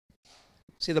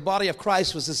See, the body of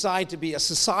Christ was designed to be a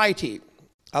society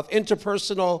of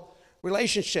interpersonal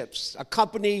relationships, a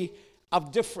company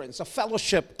of difference, a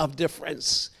fellowship of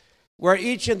difference, where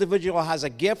each individual has a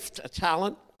gift, a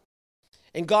talent,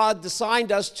 and God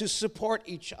designed us to support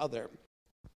each other,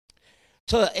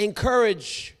 to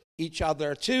encourage each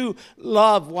other, to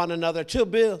love one another, to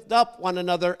build up one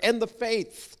another in the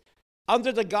faith,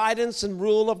 under the guidance and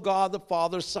rule of God the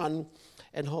Father, Son,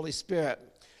 and Holy Spirit.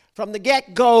 From the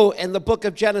get-go in the book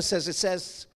of Genesis, it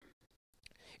says,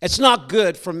 it's not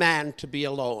good for man to be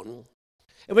alone.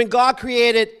 And when God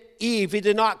created Eve, he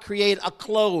did not create a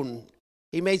clone.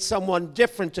 He made someone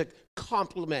different to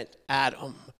complement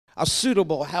Adam, a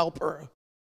suitable helper.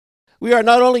 We are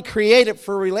not only created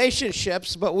for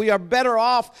relationships, but we are better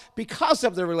off because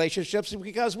of the relationships,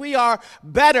 because we are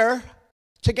better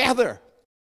together.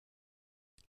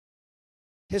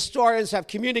 Historians have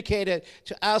communicated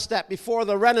to us that before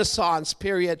the Renaissance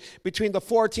period, between the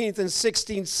 14th and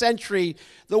 16th century,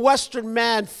 the Western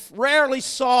man rarely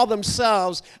saw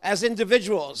themselves as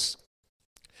individuals.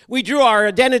 We drew our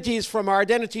identities from our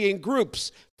identity in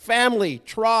groups, family,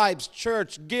 tribes,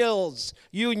 church, guilds,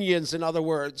 unions, in other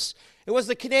words. It was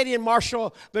the Canadian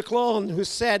Marshall McLuhan who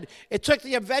said, it took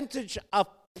the advantage of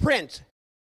print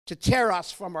to tear us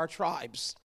from our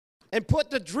tribes and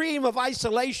put the dream of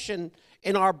isolation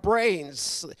in our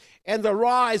brains and the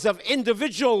rise of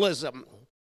individualism,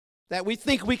 that we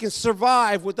think we can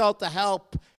survive without the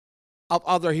help of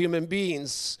other human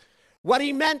beings. What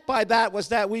he meant by that was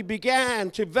that we began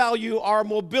to value our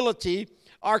mobility,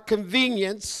 our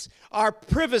convenience, our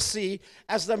privacy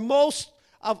as the most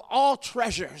of all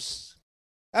treasures.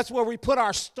 That's where we put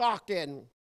our stock in.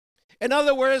 In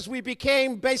other words, we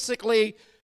became basically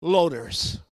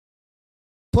loners,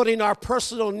 putting our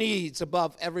personal needs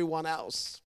above everyone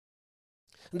else.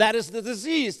 And that is the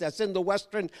disease that's in the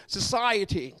Western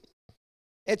society.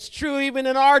 It's true even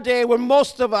in our day, when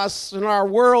most of us in our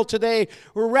world today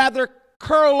would rather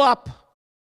curl up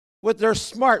with their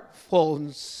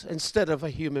smartphones instead of a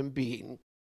human being,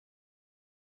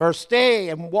 or stay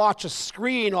and watch a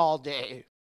screen all day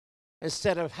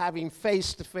instead of having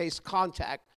face-to-face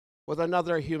contact with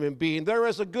another human being. There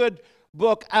is a good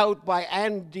book out by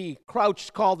Andy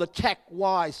Crouch called The Tech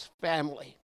Wise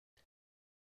Family,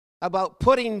 about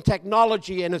putting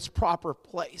technology in its proper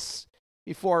place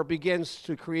before it begins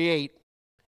to create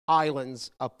islands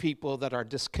of people that are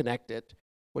disconnected,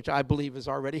 which I believe has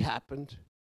already happened.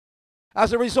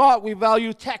 As a result, we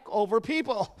value tech over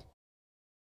people.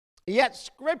 Yet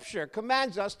Scripture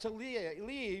commands us to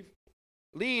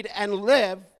lead and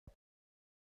live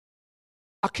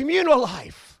a communal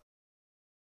life,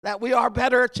 that we are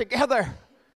better together.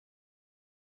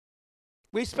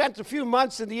 We spent a few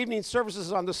months in the evening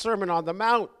services on the Sermon on the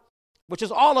Mount, which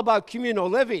is all about communal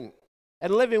living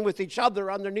and living with each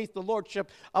other underneath the lordship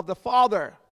of the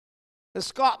Father. And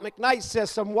Scott McKnight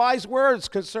says some wise words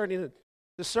concerning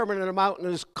the Sermon on the Mount in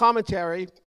his commentary.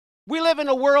 We live in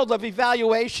a world of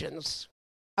evaluations,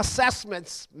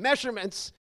 assessments,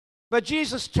 measurements, but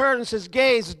Jesus turns his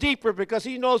gaze deeper because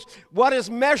he knows what is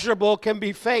measurable can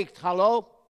be faked. Hello?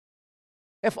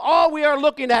 If all we are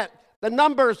looking at the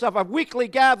numbers of a weekly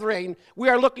gathering, we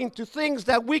are looking to things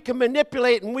that we can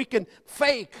manipulate and we can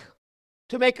fake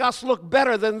to make us look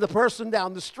better than the person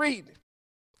down the street.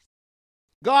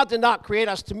 God did not create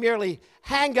us to merely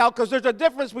hang out, because there's a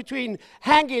difference between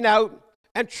hanging out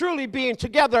and truly being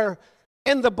together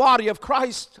in the body of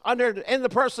Christ, in the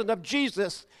person of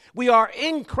Jesus. We are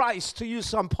in Christ, to use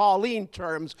some Pauline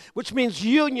terms, which means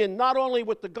union not only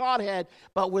with the Godhead,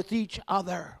 but with each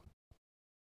other.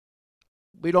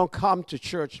 We don't come to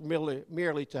church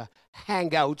merely to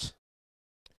hang out,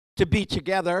 to be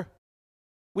together.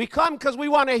 We come because we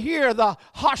want to hear the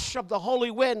hush of the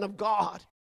holy wind of God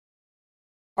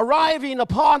arriving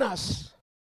upon us,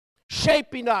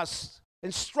 shaping us,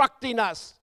 instructing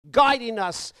us, guiding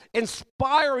us,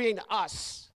 inspiring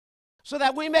us, so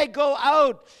that we may go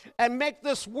out and make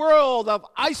this world of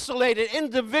isolated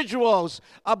individuals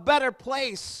a better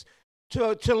place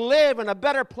to live, and a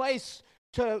better place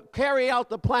to carry out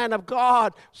the plan of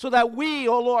God, so that we,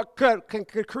 oh Lord, can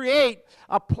create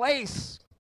a place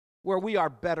where we are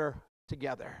better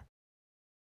together.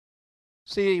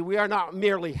 See, we are not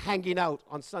merely hanging out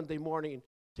on Sunday morning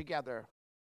together.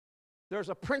 There's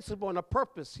a principle and a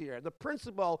purpose here. The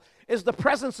principle is the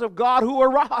presence of God who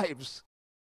arrives.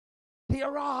 He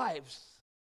arrives.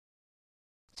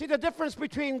 See, the difference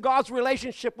between God's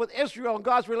relationship with Israel and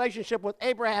God's relationship with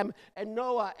Abraham and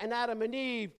Noah and Adam and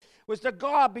Eve was that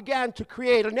God began to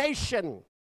create a nation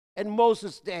in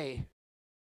Moses' day,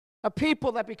 a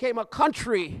people that became a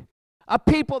country, a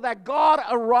people that God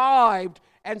arrived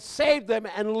and saved them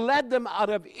and led them out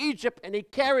of Egypt, and he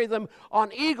carried them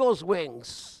on eagle's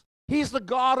wings. He's the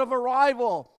God of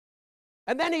arrival.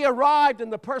 And then he arrived in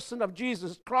the person of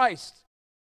Jesus Christ.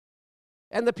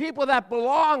 And the people that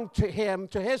belonged to him,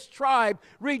 to his tribe,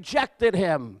 rejected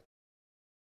him.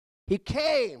 He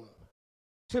came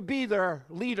to be their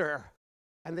leader,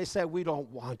 and they said, we don't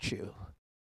want you.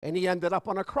 And he ended up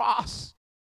on a cross.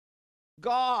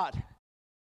 God's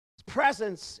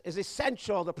presence is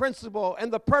essential. The principle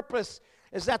and the purpose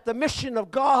is that the mission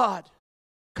of God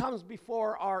comes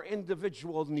before our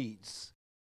individual needs.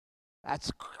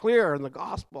 That's clear in the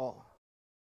gospel.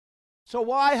 So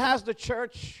why has the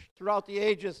church throughout the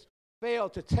ages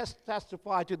failed to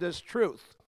testify to this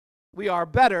truth? We are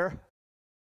better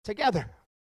together.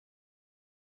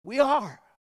 We are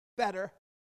better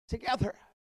together.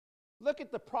 Look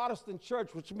at the Protestant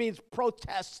church, which means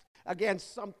protest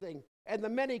against something, and the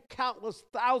many countless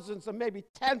thousands and maybe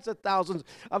tens of thousands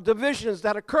of divisions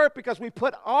that occur because we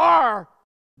put our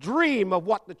dream of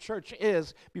what the church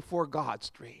is before God's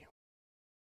dream.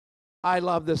 I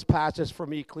love this passage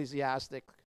from Ecclesiastes.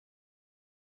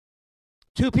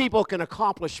 Two people can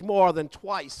accomplish more than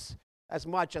twice as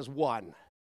much as one.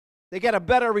 They get a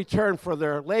better return for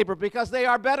their labor because they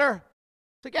are better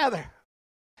together.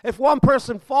 If one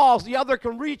person falls, the other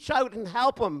can reach out and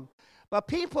help them. But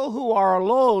people who are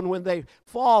alone when they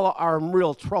fall are in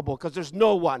real trouble because there's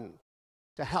no one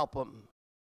to help them.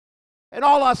 And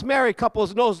all us married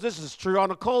couples knows this is true.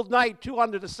 On a cold night, two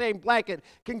under the same blanket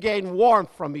can gain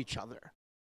warmth from each other.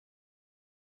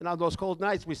 And on those cold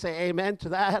nights, we say amen to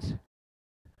that.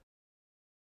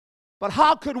 But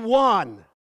how could one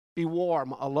be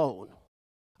warm alone?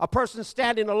 A person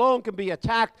standing alone can be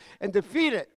attacked and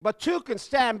defeated, but two can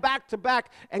stand back to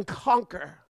back and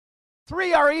conquer.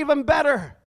 Three are even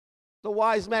better. The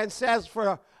wise man says,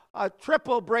 for a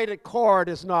triple braided cord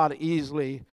is not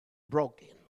easily broken.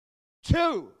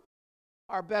 Two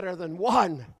are better than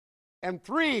one, and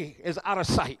three is out of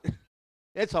sight.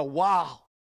 It's a wow.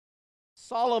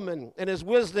 Solomon, in his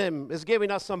wisdom, is giving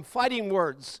us some fighting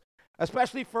words,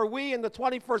 especially for we in the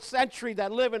 21st century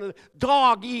that live in a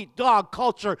dog-eat-dog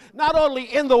culture, not only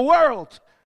in the world,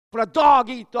 but a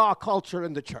dog-eat-dog culture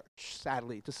in the church,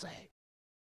 sadly to say,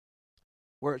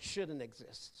 where it shouldn't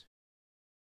exist.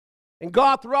 And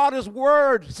God, throughout his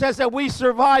word, says that we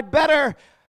survive better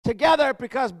together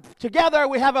because together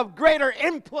we have a greater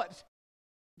input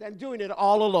than doing it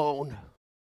all alone.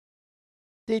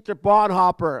 Dietrich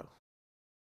Bonhoeffer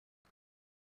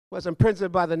was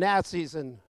imprisoned by the Nazis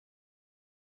and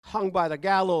hung by the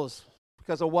gallows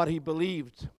because of what he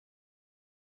believed.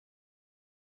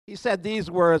 He said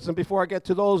these words, and before I get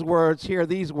to those words, hear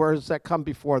these words that come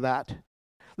before that.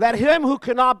 Let him who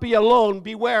cannot be alone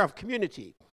beware of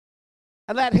community.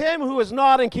 And let him who is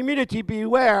not in community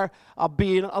beware of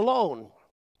being alone.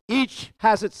 Each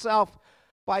has itself,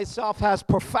 by itself, has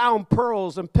profound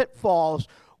pearls and pitfalls.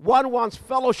 One wants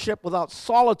fellowship without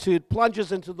solitude,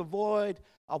 plunges into the void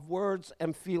of words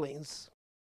and feelings.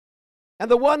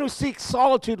 And the one who seeks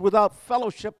solitude without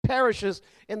fellowship perishes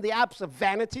in the apse of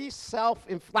vanity,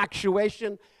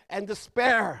 self-infatuation, and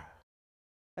despair.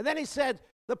 And then he said,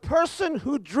 the person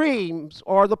who dreams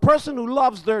or the person who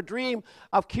loves their dream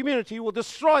of community will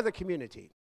destroy the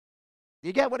community.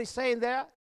 You get what he's saying there?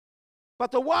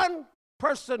 But the one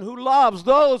person who loves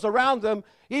those around them,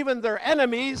 even their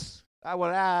enemies, I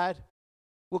would add,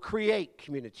 will create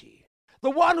community.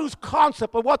 The one whose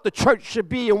concept of what the church should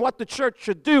be and what the church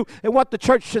should do and what the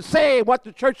church should say and what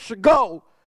the church should go,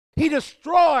 he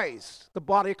destroys the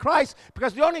body of Christ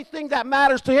because the only thing that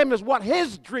matters to him is what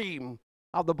his dream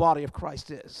of the body of Christ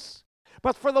is.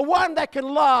 But for the one that can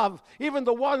love even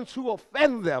the ones who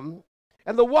offend them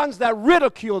and the ones that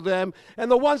ridicule them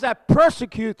and the ones that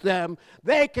persecute them,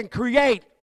 they can create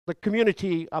the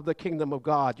community of the kingdom of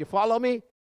God. You follow me?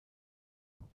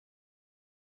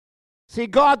 See,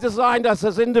 God designed us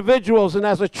as individuals and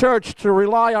as a church to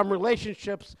rely on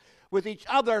relationships with each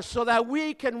other so that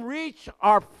we can reach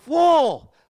our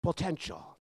full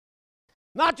potential.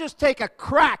 Not just take a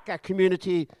crack at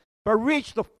community, but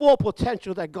reach the full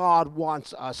potential that God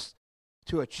wants us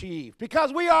to achieve.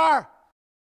 Because we are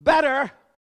better,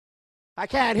 I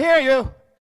can't hear you,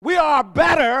 we are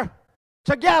better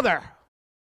together.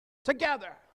 Together.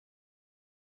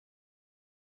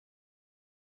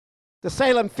 The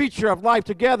Salem feature of life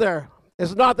together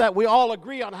is not that we all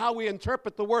agree on how we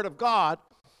interpret the Word of God.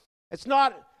 It's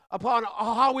not upon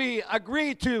how we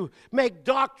agree to make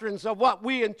doctrines of what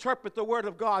we interpret the Word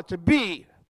of God to be.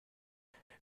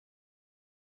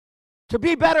 To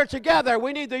be better together,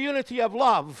 we need the unity of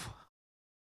love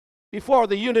before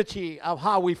the unity of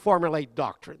how we formulate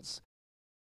doctrines.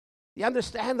 You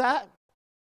understand that?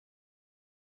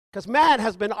 Because man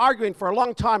has been arguing for a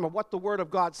long time of what the Word of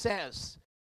God says.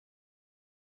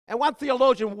 And one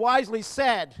theologian wisely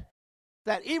said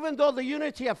that even though the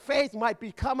unity of faith might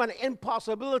become an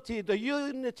impossibility, the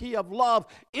unity of love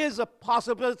is a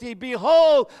possibility.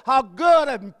 Behold, how good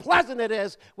and pleasant it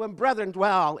is when brethren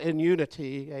dwell in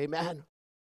unity. Amen.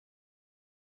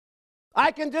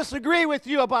 I can disagree with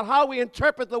you about how we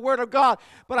interpret the Word of God,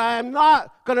 but I am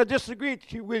not going to disagree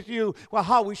with you about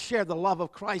how we share the love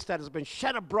of Christ that has been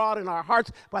shed abroad in our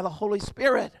hearts by the Holy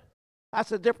Spirit.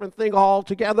 That's a different thing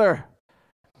altogether.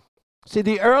 See,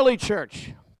 the early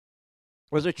church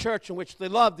was a church in which they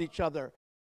loved each other.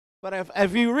 But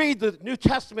if you read the New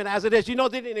Testament as it is, you know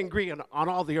they didn't agree on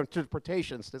all the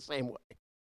interpretations the same way.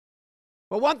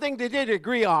 But one thing they did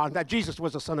agree on, that Jesus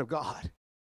was the Son of God.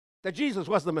 That Jesus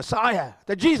was the Messiah,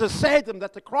 that Jesus saved them,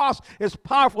 that the cross is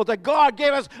powerful, that God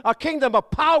gave us a kingdom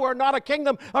of power, not a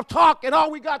kingdom of talk. And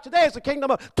all we got today is a kingdom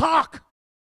of talk,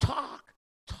 talk,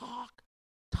 talk,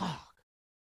 talk.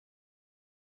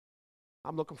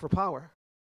 I'm looking for power.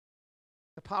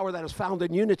 The power that is found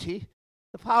in unity,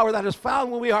 the power that is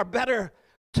found when we are better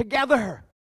together.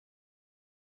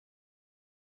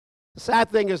 The sad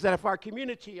thing is that if our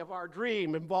community of our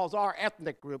dream involves our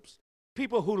ethnic groups,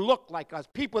 people who look like us,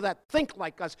 people that think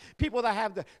like us, people that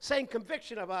have the same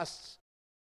conviction of us,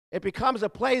 it becomes a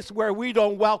place where we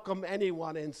don't welcome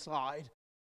anyone inside,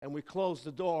 and we close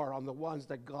the door on the ones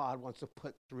that God wants to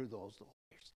put through those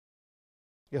doors.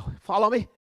 You follow me?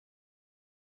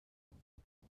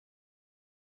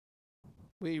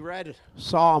 We read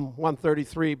Psalm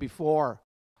 133 before.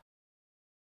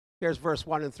 Here's verse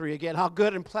 1 and 3 again. How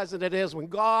good and pleasant it is when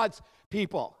God's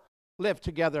people live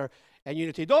together and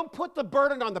unity. Don't put the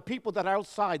burden on the people that are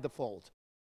outside the fold.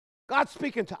 God's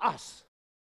speaking to us.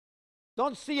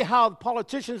 Don't see how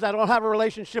politicians that don't have a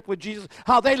relationship with Jesus,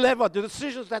 how they live, or the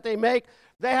decisions that they make,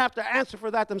 they have to answer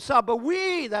for that themselves. But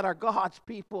we that are God's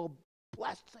people,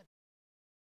 blessed,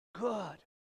 good,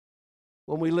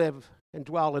 when we live and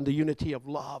dwell in the unity of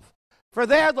love. For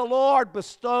there the Lord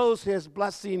bestows his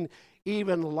blessing,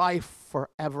 even life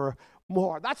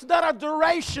forevermore. That's not a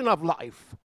duration of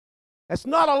life. It's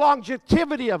not a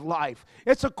longevity of life.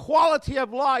 It's a quality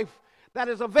of life that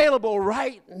is available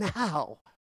right now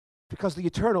because the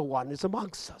Eternal One is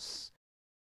amongst us.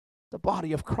 The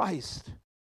body of Christ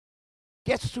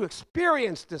gets to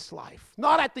experience this life,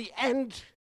 not at the end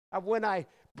of when I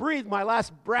breathe my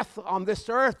last breath on this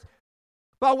earth,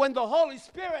 but when the Holy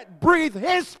Spirit breathed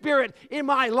his Spirit in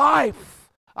my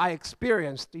life, I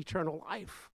experienced eternal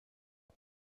life.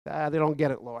 They don't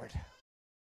get it, Lord.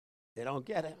 They don't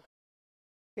get it.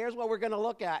 Here's what we're going to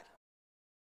look at.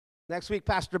 Next week,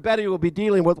 Pastor Betty will be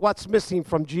dealing with what's missing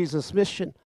from Jesus'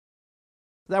 mission.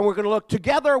 Then we're going to look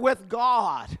together with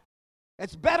God.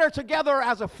 It's better together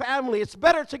as a family. It's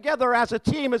better together as a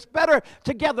team. It's better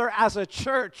together as a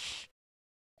church.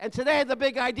 And today, the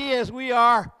big idea is we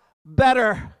are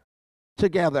better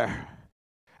together.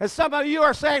 And some of you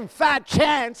are saying, fat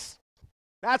chance.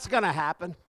 That's going to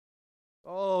happen.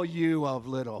 Oh, you of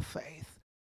little faith.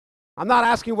 I'm not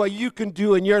asking what you can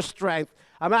do in your strength.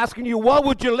 I'm asking you, what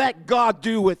would you let God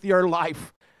do with your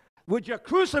life? Would you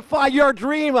crucify your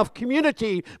dream of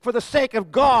community for the sake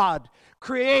of God,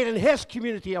 creating his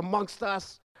community amongst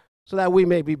us so that we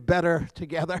may be better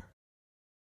together?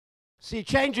 See,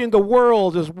 changing the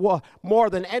world is more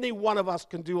than any one of us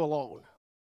can do alone.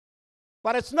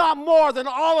 But it's not more than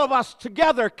all of us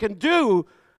together can do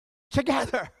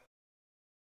together.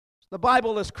 The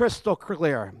Bible is crystal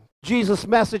clear. Jesus'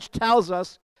 message tells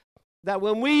us that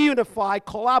when we unify,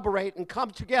 collaborate, and come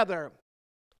together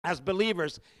as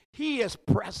believers, he is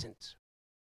present.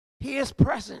 He is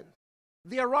present.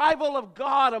 The arrival of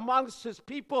God amongst his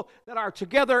people that are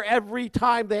together every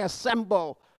time they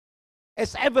assemble.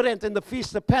 It's evident in the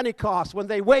Feast of Pentecost when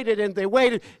they waited and they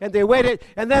waited and they waited,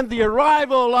 and then the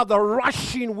arrival of the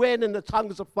rushing wind and the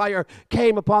tongues of fire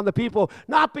came upon the people,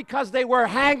 not because they were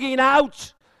hanging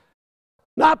out,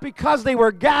 not because they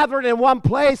were gathered in one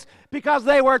place, because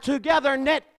they were together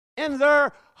knit in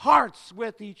their hearts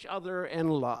with each other in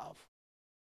love.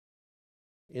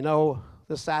 You know,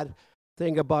 the sad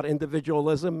thing about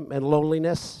individualism and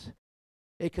loneliness,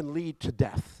 it can lead to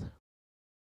death.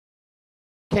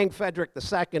 King Frederick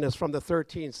II is from the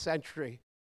 13th century.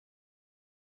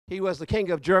 He was the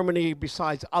king of Germany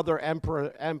besides other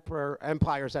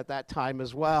empires at that time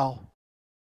as well.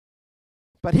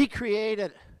 But he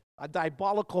created a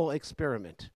diabolical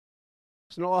experiment.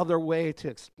 There's no other way to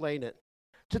explain it.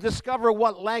 To discover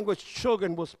what language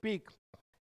children will speak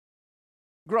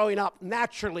growing up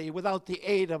naturally without the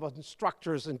aid of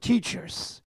instructors and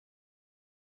teachers.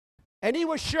 And he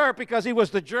was sure, because he was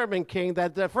the German king,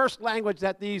 that the first language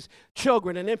that these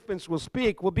children and infants will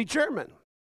speak will be German.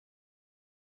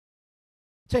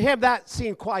 To him, that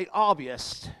seemed quite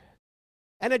obvious.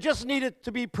 And it just needed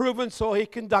to be proven, so he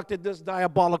conducted this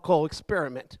diabolical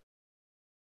experiment.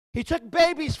 He took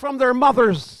babies from their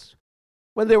mothers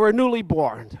when they were newly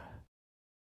born,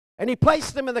 and he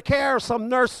placed them in the care of some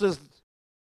nurses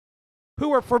who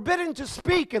were forbidden to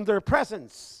speak in their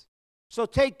presence. So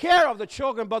take care of the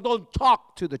children, but don't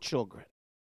talk to the children.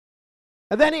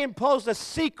 And then he imposed a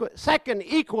second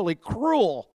equally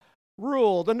cruel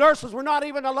rule. The nurses were not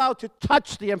even allowed to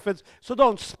touch the infants, so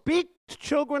don't speak to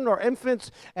children or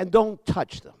infants, and don't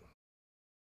touch them.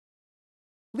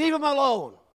 Leave them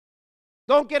alone.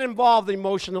 Don't get involved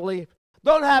emotionally.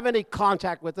 Don't have any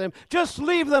contact with them. Just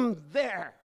leave them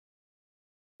there.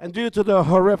 And due to the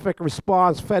horrific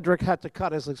response, Frederick had to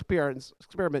cut his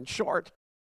experiment short.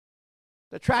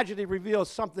 The tragedy reveals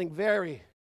something very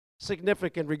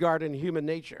significant regarding human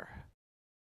nature.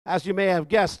 As you may have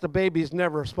guessed, the babies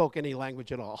never spoke any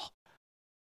language at all.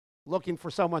 Looking for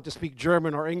someone to speak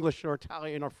German or English or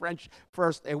Italian or French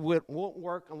first, it won't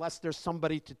work unless there's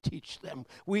somebody to teach them.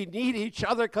 We need each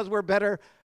other because we're better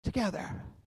together.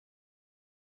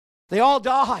 They all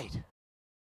died.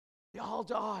 They all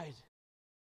died.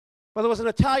 But there was an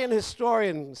Italian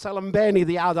historian, Salimbeni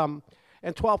the Adam,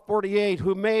 in 1248,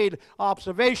 who made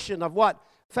observation of what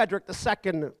Frederick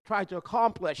II tried to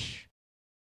accomplish.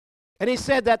 And he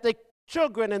said that the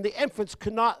children and the infants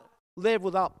could not live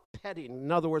without petting.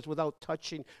 In other words, without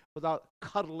touching, without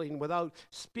cuddling, without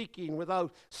speaking,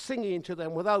 without singing to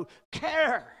them, without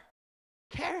care.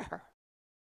 Care.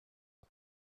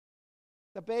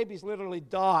 The babies literally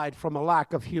died from a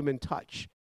lack of human touch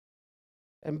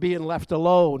and being left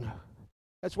alone.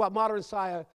 That's what modern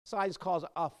science calls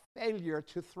a failure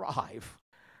to thrive.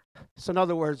 So in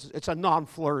other words, it's a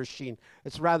non-flourishing,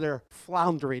 it's rather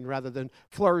floundering rather than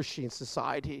flourishing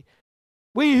society.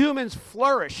 We humans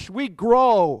flourish, we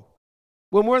grow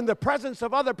when we're in the presence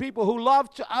of other people who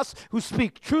love to us, who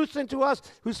speak truth into us,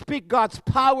 who speak God's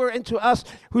power into us,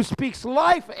 who speaks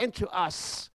life into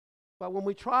us. But when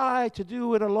we try to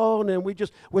do it alone and we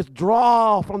just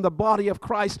withdraw from the body of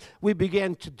Christ, we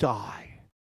begin to die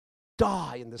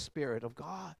in the Spirit of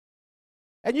God.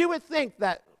 And you would think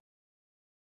that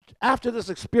after this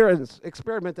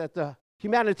experiment that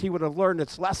humanity would have learned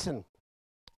its lesson.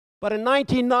 But in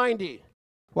 1990,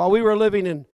 while we were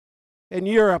living in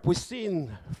Europe, we've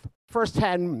seen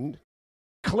firsthand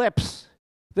clips,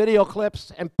 video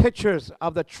clips, and pictures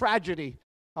of the tragedy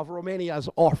of Romania's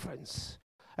orphans.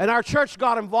 And our church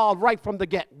got involved right from the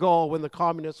get-go when the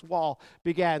communist wall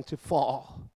began to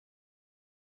fall.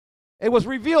 It was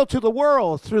revealed to the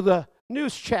world through the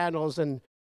news channels, and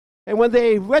when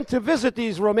they went to visit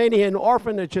these Romanian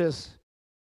orphanages,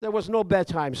 there was no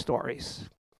bedtime stories.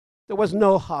 There was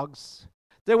no hugs.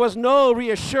 There was no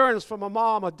reassurance from a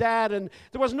mom or dad, and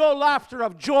there was no laughter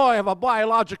of joy of a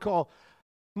biological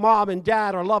mom and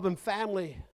dad or loving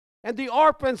family. And the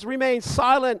orphans remained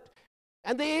silent,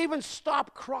 and they even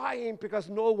stopped crying because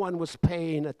no one was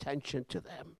paying attention to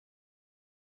them.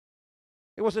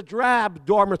 It was a drab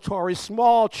dormitory,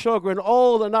 small children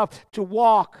old enough to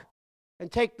walk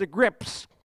and take the grips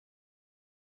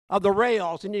of the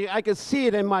rails. And I can see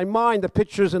it in my mind, the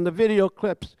pictures and the video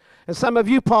clips. And some of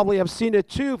you probably have seen it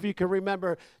too, if you can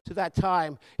remember to that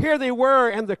time. Here they were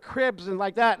in the cribs and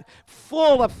like that,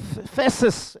 full of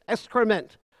feces,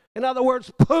 excrement. In other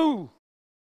words, poo.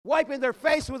 Wiping their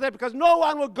face with it because no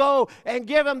one would go and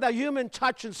give them the human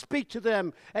touch and speak to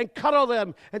them and cuddle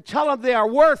them and tell them they are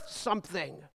worth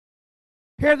something.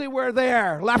 Here they were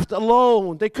there, left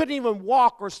alone. They couldn't even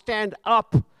walk or stand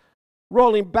up,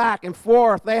 rolling back and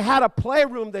forth. They had a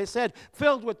playroom, they said,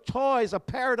 filled with toys, a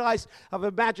paradise of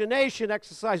imagination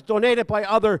exercise donated by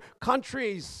other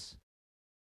countries.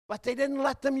 But they didn't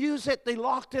let them use it. They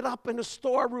locked it up in a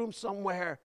storeroom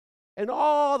somewhere. And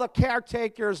all the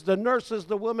caretakers, the nurses,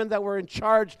 the women that were in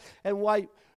charge in white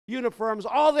uniforms,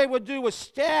 all they would do was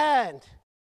stand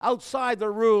outside the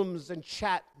rooms and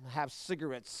chat and have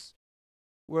cigarettes,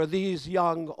 where these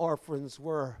young orphans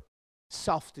were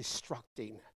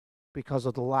self-destructing because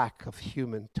of the lack of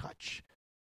human touch,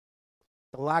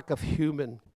 the lack of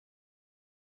human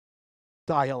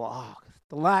dialogue,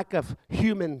 the lack of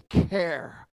human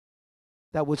care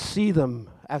that would see them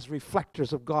as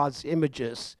reflectors of God's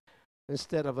images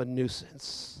instead of a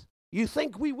nuisance. You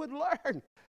think we would learn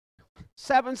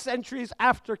 7 centuries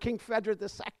after King Frederick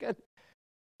II?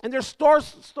 And there's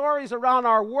stories around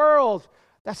our world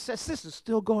that says this is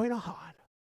still going on.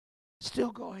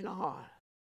 Still going on.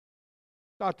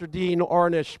 Dr. Dean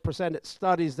Ornish presented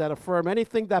studies that affirm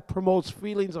anything that promotes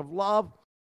feelings of love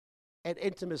and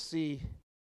intimacy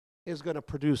is going to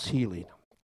produce healing.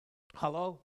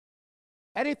 Hello?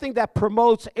 Anything that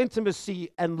promotes intimacy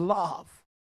and love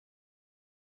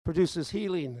produces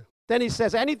healing. Then he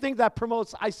says, anything that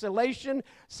promotes isolation,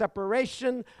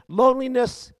 separation,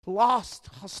 loneliness, loss,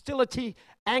 hostility,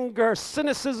 anger,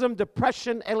 cynicism,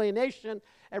 depression, alienation,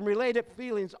 and related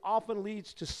feelings often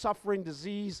leads to suffering,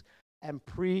 disease, and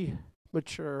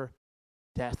premature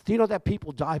death. Do you know that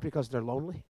people die because they're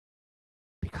lonely?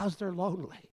 Because they're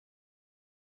lonely.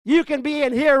 You can be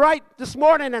in here right this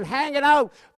morning and hanging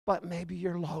out, but maybe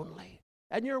you're lonely.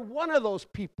 And you're one of those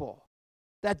people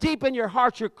that deep in your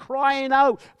heart you're crying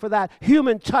out for that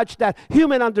human touch, that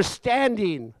human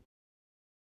understanding.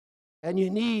 And you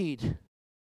need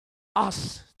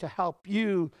us to help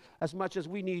you as much as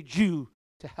we need you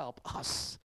to help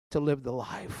us to live the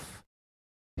life.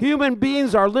 Human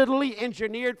beings are literally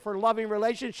engineered for loving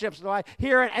relationships. Do I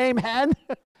hear an amen?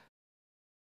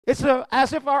 It's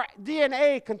as if our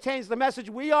DNA contains the message,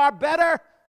 we are better.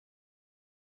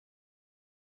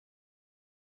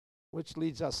 Which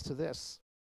leads us to this.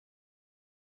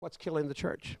 What's killing the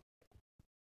church?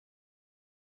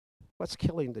 What's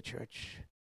killing the church?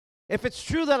 If it's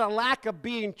true that a lack of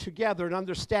being together and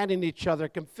understanding each other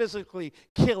can physically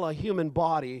kill a human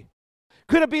body,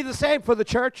 could it be the same for the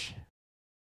church?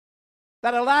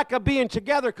 That a lack of being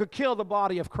together could kill the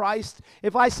body of Christ?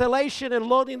 If isolation and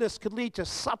loneliness could lead to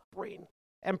suffering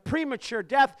and premature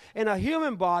death in a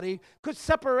human body, could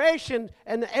separation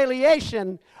and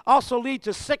alienation also lead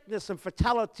to sickness and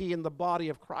fatality in the body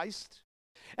of Christ?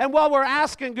 And while we're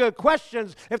asking good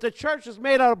questions, if the church is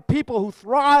made out of people who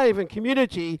thrive in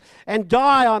community and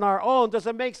die on our own, does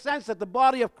it make sense that the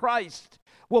body of Christ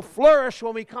will flourish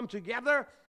when we come together,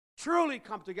 truly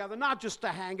come together, not just to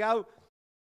hang out,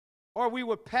 or we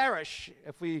would perish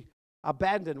if we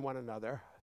abandon one another?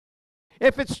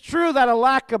 If it's true that a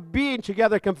lack of being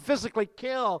together can physically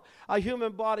kill a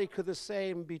human body, could the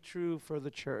same be true for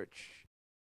the church?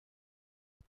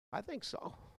 I think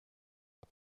so.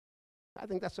 I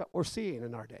think that's what we're seeing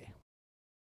in our day,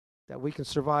 that we can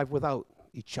survive without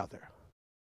each other.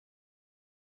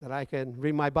 That I can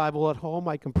read my Bible at home,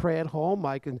 I can pray at home,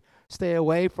 I can stay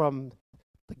away from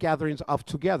the gatherings of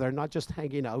together, not just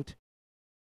hanging out,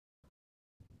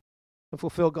 and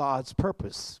fulfill God's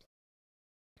purpose.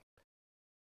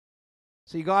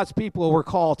 See, God's people were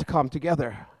called to come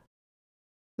together.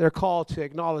 They're called to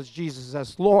acknowledge Jesus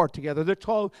as Lord together. They're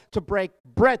told to break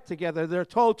bread together. They're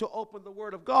told to open the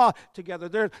Word of God together.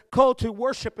 They're called to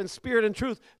worship in spirit and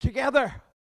truth together.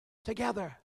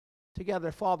 Together.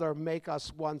 Together. Father, make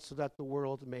us one so that the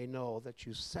world may know that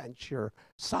you sent your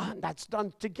Son. That's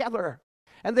done together.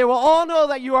 And they will all know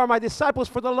that you are my disciples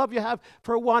for the love you have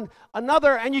for one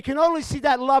another. And you can only see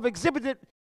that love exhibited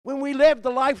when we live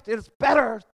the life that is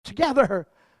better together.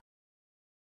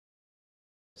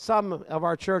 Some of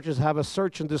our churches have a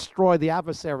search and destroy the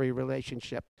adversary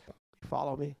relationship.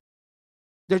 Follow me?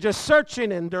 They're just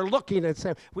searching and they're looking and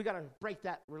saying, we got to break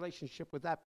that relationship with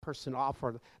that person off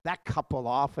or that couple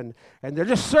off. And they're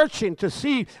just searching to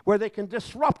see where they can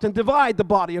disrupt and divide the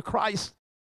body of Christ.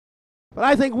 But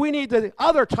I think we need the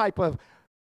other type of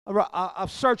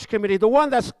search committee, the one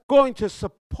that's going to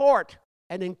support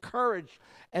and encourage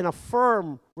and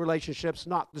affirm relationships,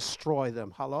 not destroy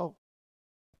them. Hello?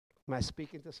 Am I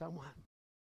speaking to someone?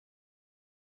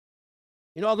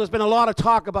 You know, there's been a lot of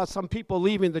talk about some people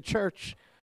leaving the church.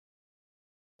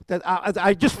 That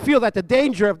I just feel that the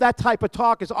danger of that type of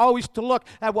talk is always to look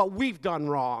at what we've done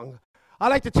wrong. I'd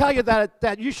like to tell you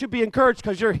that you should be encouraged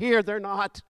because you're here. They're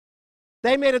not.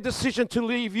 They made a decision to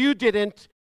leave. You didn't.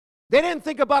 They didn't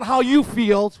think about how you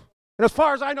feel. And as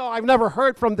far as I know, I've never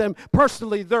heard from them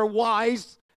personally. They're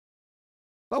wise.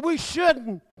 But we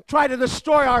shouldn't try to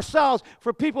destroy ourselves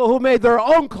for people who made their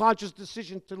own conscious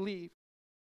decision to leave.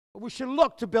 But we should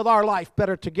look to build our life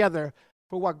better together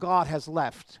for what God has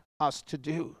left us to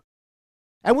do.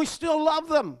 And we still love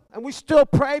them, and we still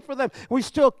pray for them, we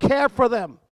still care for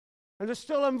them, and they're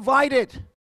still invited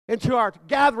into our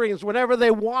gatherings whenever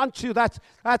they want to.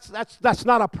 That's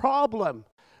not a problem.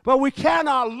 But we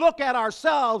cannot look at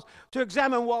ourselves to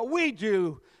examine what we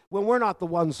do when we're not the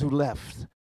ones who left.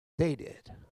 They did.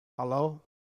 Hello?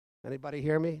 Anybody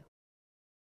hear me?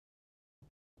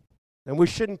 And we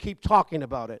shouldn't keep talking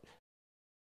about it.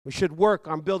 We should work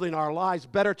on building our lives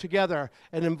better together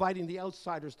and inviting the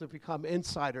outsiders to become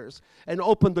insiders and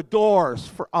open the doors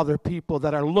for other people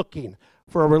that are looking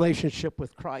for a relationship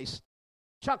with Christ.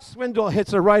 Chuck Swindoll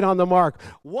hits it right on the mark.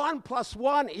 1 +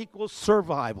 1 =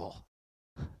 survival.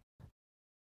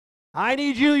 I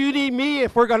need you, you need me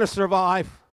if we're going to survive.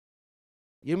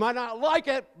 You might not like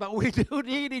it, but we do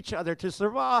need each other to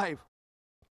survive.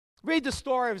 Read the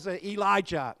story of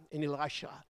Elijah and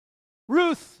Elisha,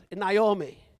 Ruth and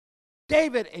Naomi,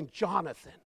 David and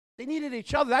Jonathan. They needed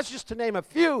each other. That's just to name a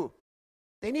few.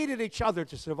 They needed each other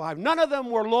to survive. None of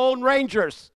them were lone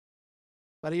rangers.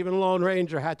 But even Lone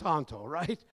Ranger had Tonto,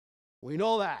 right? We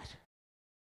know that.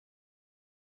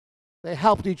 They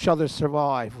helped each other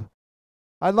survive.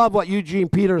 I love what Eugene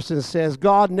Peterson says.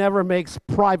 God never makes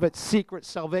private, secret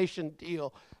salvation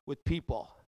deal with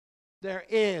people. There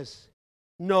is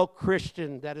no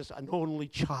Christian that is an only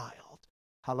child.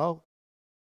 Hello?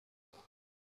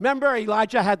 Remember,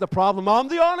 Elijah had the problem. I'm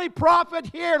the only prophet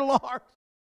here, Lord.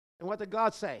 And what did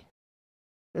God say?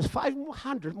 There's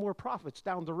 500 more prophets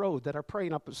down the road that are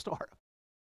praying up a storm.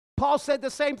 Paul said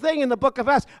the same thing in the book of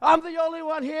Acts. I'm the only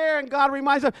one here, and God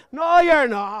reminds him, no, you're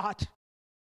not.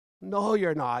 No,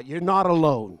 you're not. You're not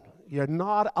alone. You're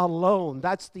not alone.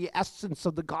 That's the essence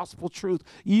of the gospel truth.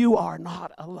 You are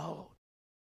not alone.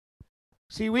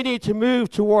 See, we need to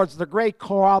move towards the great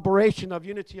corroboration of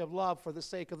unity of love for the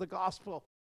sake of the gospel.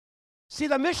 See,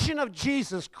 the mission of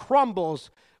Jesus crumbles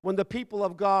when the people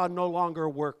of God no longer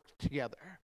work together.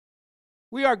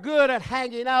 We are good at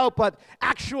hanging out, but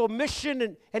actual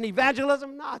mission and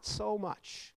evangelism, not so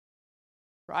much.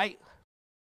 Right?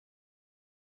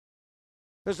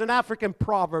 There's an African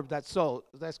proverb that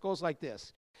goes like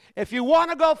this. If you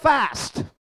want to go fast,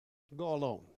 go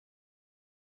alone.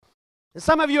 And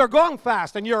some of you are going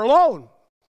fast and you're alone.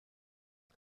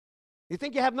 You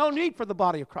think you have no need for the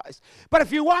body of Christ. But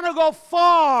if you want to go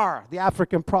far, the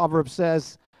African proverb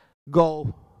says,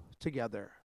 go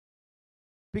together.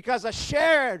 Because a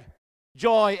shared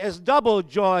joy is double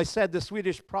joy, said the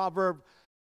Swedish proverb,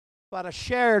 but a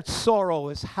shared sorrow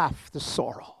is half the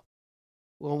sorrow.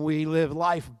 When we live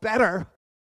life better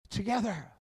together.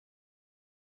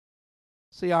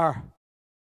 See, our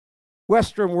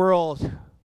Western world,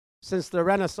 since the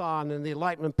Renaissance and the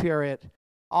Enlightenment period,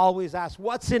 always asks,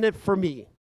 what's in it for me?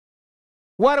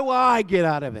 What do I get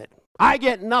out of it? I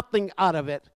get nothing out of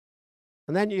it.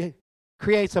 And then you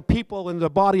create a people in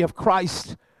the body of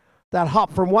Christ that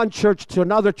hop from one church to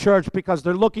another church because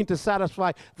they're looking to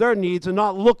satisfy their needs and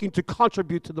not looking to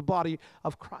contribute to the body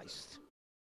of Christ.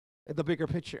 In the bigger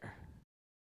picture.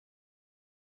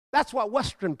 That's what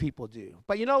Western people do.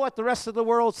 But you know what the rest of the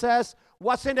world says?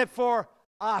 What's in it for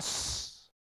us,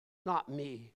 not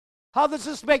me? How does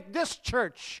this make this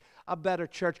church a better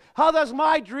church? How does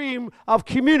my dream of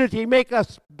community make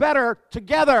us better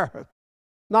together,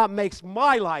 not makes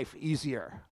my life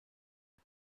easier?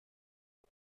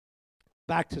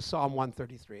 Back to Psalm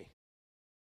 133.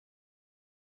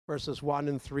 Verses 1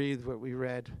 and 3, what we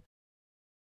read.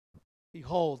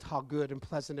 Behold, how good and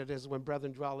pleasant it is when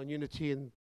brethren dwell in unity.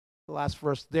 In the last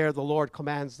verse there, the Lord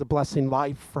commands the blessing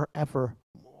life forevermore.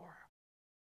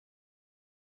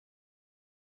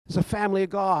 It's a family of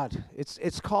God.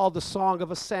 It's called the Song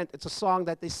of Ascent. It's a song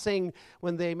that they sing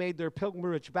when they made their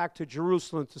pilgrimage back to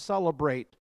Jerusalem to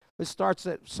celebrate. It starts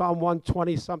at Psalm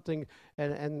 120-something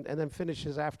and then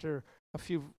finishes after a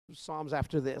few psalms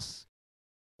after this.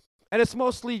 And it's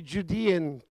mostly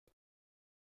Judean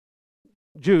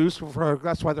Jews,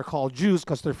 that's why they're called Jews,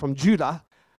 because they're from Judah,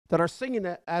 that are singing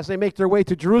it as they make their way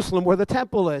to Jerusalem where the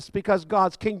temple is, because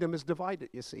God's kingdom is divided,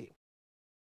 you see.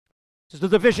 There's the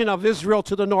division of Israel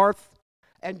to the north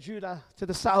and Judah to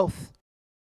the south.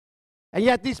 And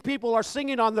yet these people are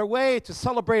singing on their way to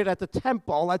celebrate at the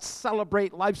temple. Let's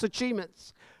celebrate life's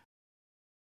achievements.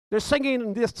 They're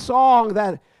singing this song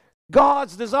that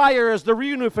God's desire is the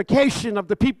reunification of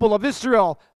the people of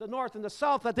Israel, the north and the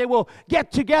south, that they will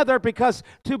get together because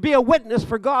to be a witness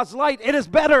for God's light, it is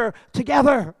better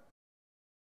together.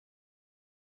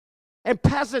 And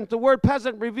peasant, the word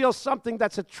peasant reveals something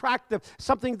that's attractive,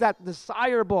 something that's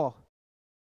desirable.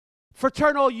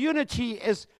 Fraternal unity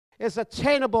is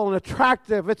attainable and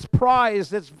attractive. It's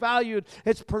prized, it's valued,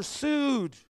 it's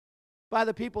pursued by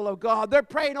the people of God. They're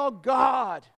praying, oh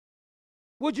God,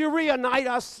 would you reunite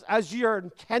us as your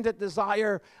intended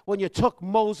desire when you took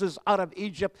Moses out of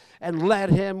Egypt and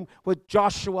led him with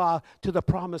Joshua to the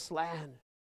promised land?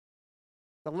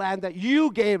 The land that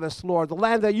you gave us, Lord, the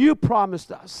land that you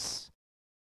promised us.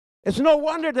 It's no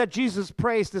wonder that Jesus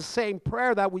prays the same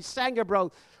prayer that we sang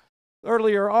about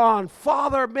earlier on.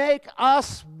 Father, make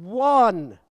us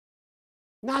one.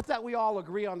 Not that we all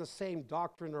agree on the same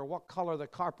doctrine or what color the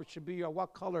carpet should be or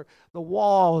what color the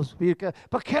walls be,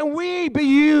 but can we be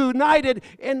united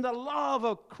in the love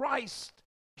of Christ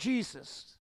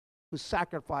Jesus, who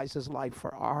sacrificed his life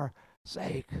for our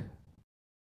sake?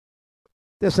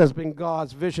 This has been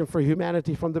God's vision for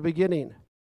humanity from the beginning.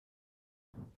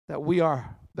 that we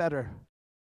are better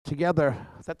together,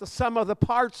 that the sum of the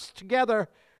parts together,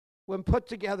 when put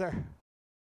together,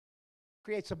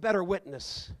 creates a better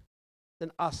witness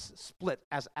than us split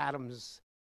as atoms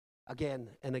again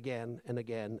and again and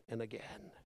again and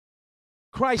again.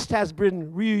 Christ has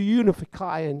been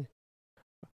reunifying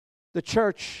the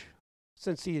church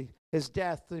since his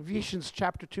death. Ephesians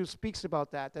chapter 2 speaks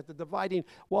about that the dividing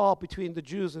wall between the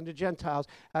Jews and the Gentiles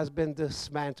has been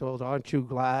dismantled. Aren't you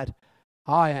glad?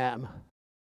 I am.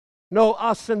 No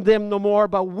us and them no more,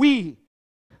 but we.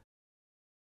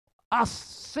 Us,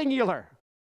 singular.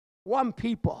 One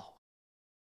people.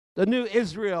 The new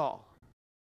Israel.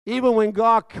 Even when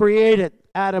God created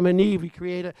Adam and Eve, he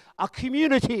created a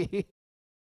community.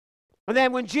 And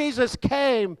then when Jesus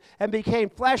came and became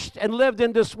flesh and lived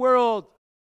in this world,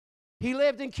 he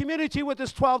lived in community with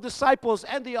his 12 disciples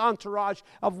and the entourage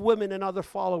of women and other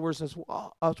followers as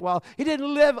well. He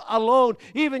didn't live alone.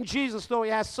 Even Jesus, though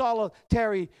he has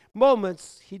solitary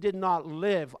moments, he did not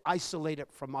live isolated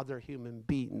from other human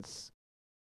beings.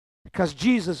 Because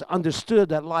Jesus understood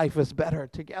that life is better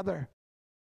together.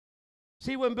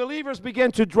 See, when believers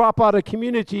begin to drop out of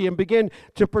community and begin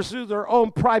to pursue their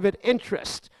own private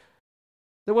interest,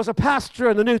 there was a pastor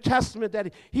in the New Testament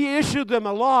that he issued them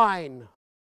a line.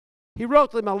 He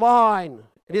wrote them a line,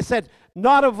 and he said,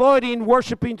 not avoiding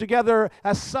worshiping together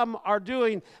as some are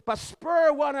doing, but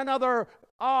spur one another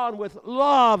on with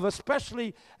love,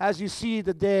 especially as you see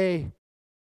the day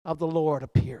of the Lord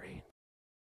appearing.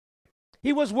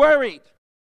 He was worried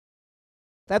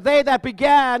that they that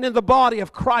began in the body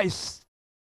of Christ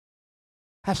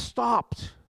have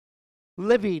stopped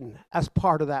living as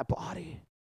part of that body.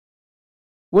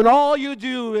 When all you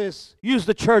do is use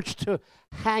the church to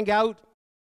hang out,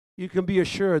 you can be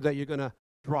assured that you're going to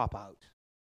drop out.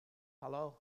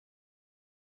 Hello?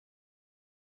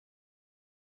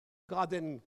 God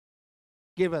didn't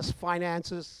give us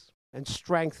finances and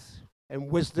strength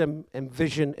and wisdom and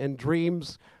vision and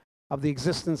dreams of the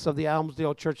existence of the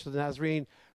Almsdale Church of the Nazarene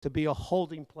to be a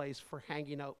holding place for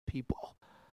hanging out people,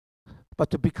 but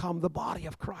to become the body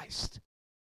of Christ,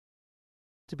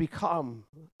 to become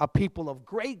a people of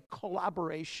great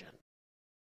collaboration.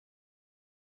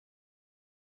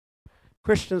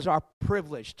 Christians are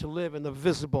privileged to live in the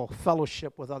visible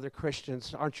fellowship with other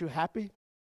Christians. Aren't you happy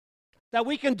that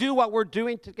we can do what we're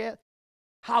doing together?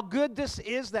 How good this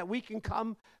is that we can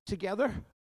come together.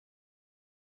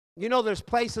 You know, there's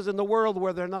places in the world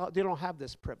where they don't have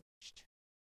this privilege.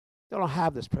 They don't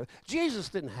have this privilege. Jesus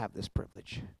didn't have this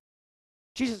privilege.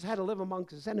 Jesus had to live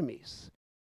amongst his enemies.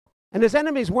 And his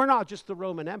enemies were not just the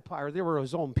Roman Empire, they were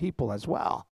his own people as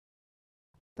well.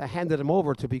 They handed him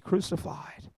over to be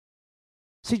crucified.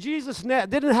 See, Jesus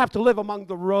didn't have to live among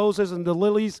the roses and the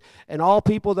lilies and all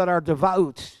people that are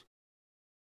devout.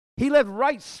 He lived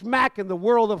right smack in the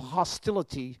world of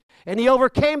hostility, and he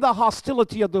overcame the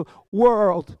hostility of the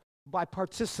world by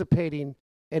participating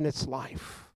in its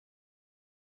life,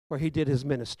 where he did his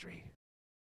ministry.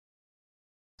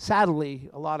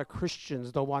 Sadly, a lot of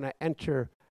Christians don't want to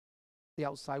enter the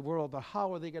outside world, but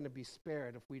how are they going to be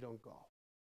spared if we don't go?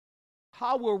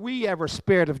 How were we ever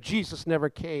spared if Jesus never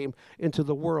came into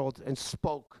the world and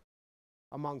spoke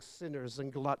among sinners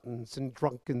and gluttons and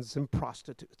drunkens and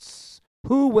prostitutes?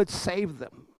 Who would save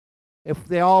them if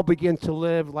they all begin to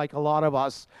live like a lot of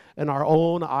us in our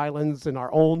own islands and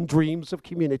our own dreams of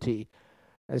community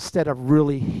instead of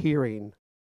really hearing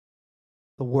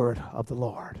the word of the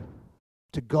Lord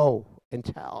to go and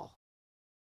tell?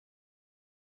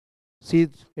 See,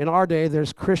 in our day,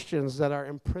 there's Christians that are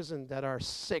imprisoned, that are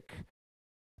sick,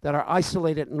 that are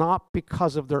isolated not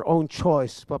because of their own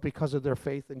choice, but because of their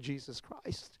faith in Jesus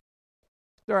Christ.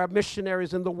 There are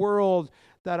missionaries in the world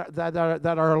that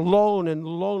are alone and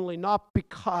lonely, not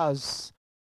because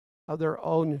of their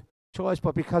own choice,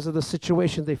 but because of the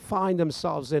situation they find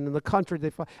themselves in the country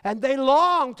they find. And they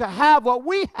long to have what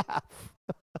we have,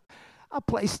 a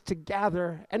place to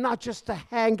gather, and not just to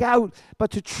hang out, but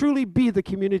to truly be the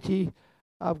community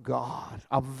of God,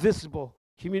 a visible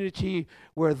community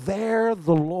where there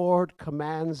the Lord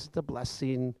commands the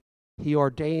blessing. He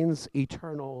ordains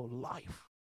eternal life.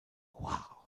 Wow.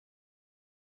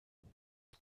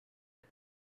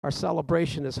 Our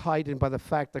celebration is heightened by the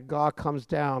fact that God comes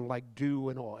down like dew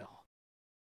and oil.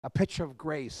 A picture of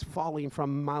grace falling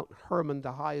from Mount Hermon,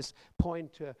 the highest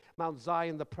point, to Mount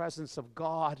Zion, the presence of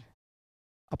God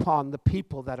upon the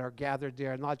people that are gathered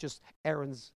there, not just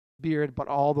Aaron's beard, but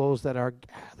all those that are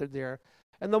gathered there.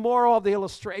 And the moral of the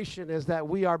illustration is that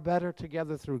we are better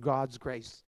together through God's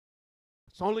grace.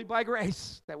 It's only by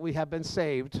grace that we have been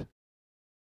saved,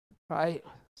 right?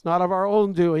 It's not of our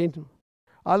own doing.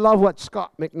 I love what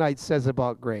Scott McKnight says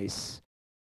about grace.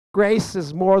 Grace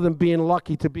is more than being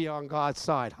lucky to be on God's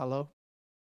side. Hello?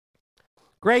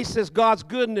 Grace is God's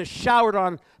goodness showered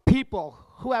on people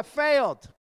who have failed.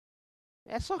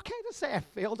 It's okay to say I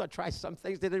failed. I tried some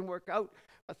things that didn't work out.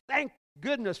 But thank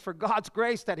goodness for God's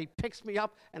grace that he picks me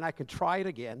up and I can try it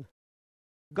again.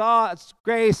 God's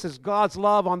grace is God's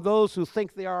love on those who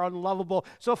think they are unlovable.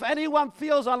 So if anyone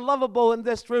feels unlovable in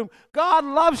this room, God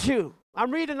loves you.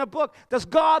 I'm reading a book. Does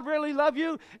God really love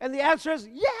you? And the answer is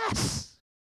yes.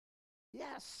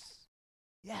 Yes.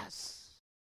 Yes.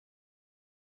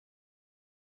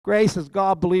 Grace is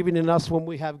God believing in us when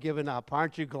we have given up.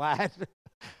 Aren't you glad?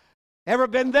 Ever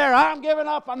been there? I'm giving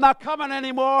up. I'm not coming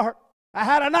anymore. I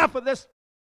had enough of this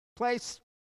place.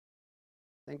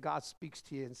 Then God speaks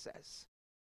to you and says,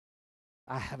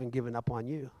 I haven't given up on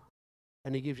you.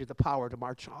 And he gives you the power to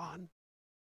march on.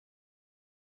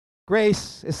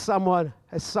 Grace is someone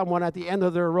at the end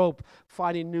of their rope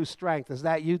finding new strength. Is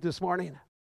that you this morning?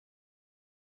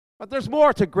 But there's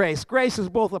more to grace. Grace is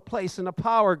both a place and a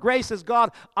power. Grace is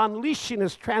God unleashing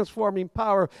his transforming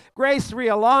power. Grace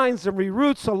realigns and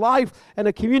reroutes a life and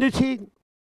a community.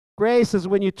 Grace is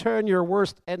when you turn your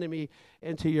worst enemy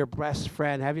into your best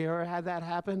friend. Have you ever had that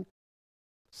happen?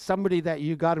 Somebody that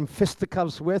you got in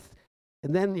fisticuffs with,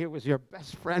 and then it was your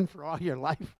best friend for all your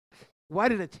life. Why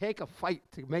did it take a fight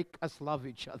to make us love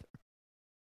each other?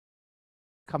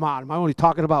 Come on, am I only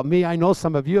talking about me? I know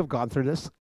some of you have gone through this.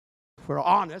 If we're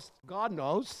honest, God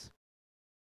knows.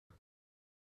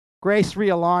 Grace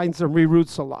realigns and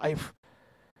reroutes a life.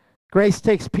 Grace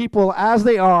takes people as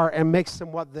they are and makes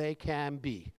them what they can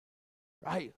be.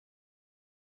 Right?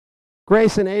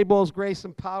 Grace enables, grace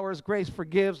empowers, grace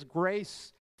forgives,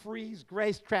 grace frees,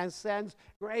 grace transcends,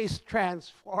 grace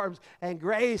transforms, and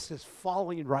grace is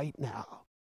falling right now.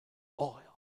 Oil,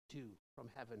 dew from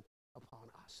heaven upon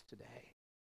us today.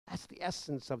 That's the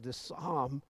essence of this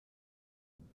psalm.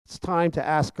 It's time to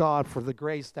ask God for the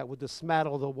grace that would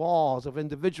dismantle the walls of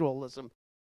individualism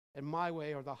and my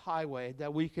way or the highway,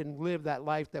 that we can live that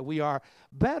life that we are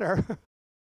better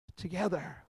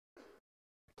together.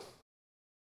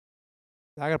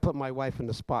 I got to put my wife in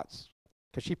the spots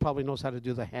because she probably knows how to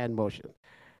do the hand motion.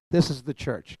 This is the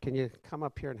church. Can you come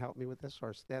up here and help me with this,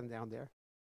 or stand down there?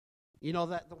 You know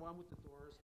that, the one with the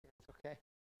doors? Okay.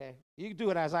 Okay. You can do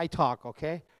it as I talk,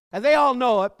 okay? And they all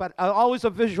know it, but always a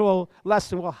visual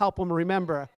lesson will help them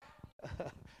remember.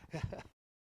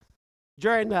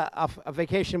 During a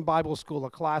vacation Bible school, a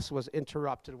class was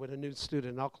interrupted with a new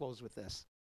student. I'll close with this.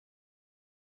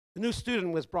 The new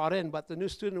student was brought in, but the new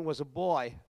student was a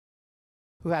boy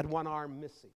who had one arm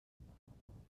missing.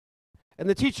 And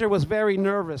the teacher was very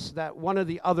nervous that one of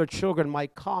the other children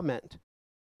might comment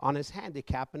on his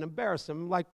handicap and embarrass him,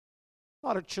 like a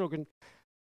lot of children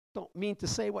don't mean to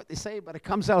say what they say, but it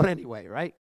comes out anyway,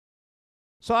 right?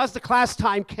 So as the class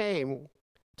time came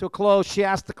to a close, she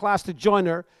asked the class to join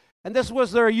her, and this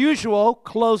was their usual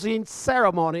closing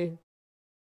ceremony.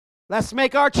 Let's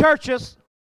make our churches.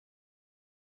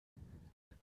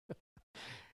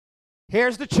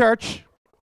 Here's the church,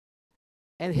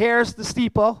 and here's the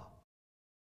steeple.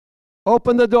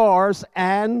 Open the doors,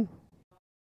 and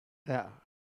yeah.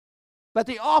 But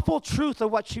the awful truth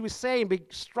of what she was saying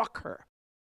struck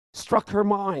her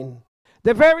mind.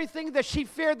 The very thing that she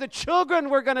feared the children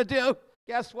were going to do,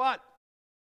 guess what?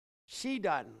 She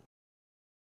done.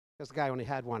 This guy only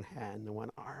had one hand and one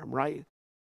arm, right?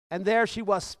 And there she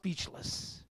was,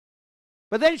 speechless.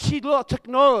 But then she took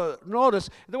notice.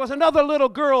 There was another little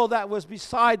girl that was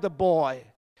beside the boy.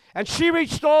 And she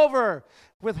reached over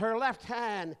with her left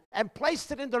hand and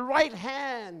placed it in the right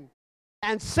hand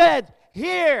and said,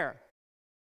 "Here,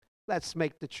 let's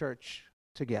make the church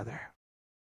together.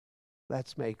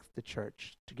 Let's make the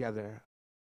church together."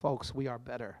 Folks, we are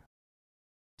better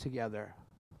together.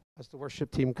 As the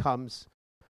worship team comes,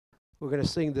 we're going to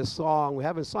sing this song. We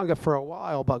haven't sung it for a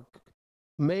while, but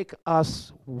make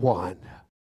us one.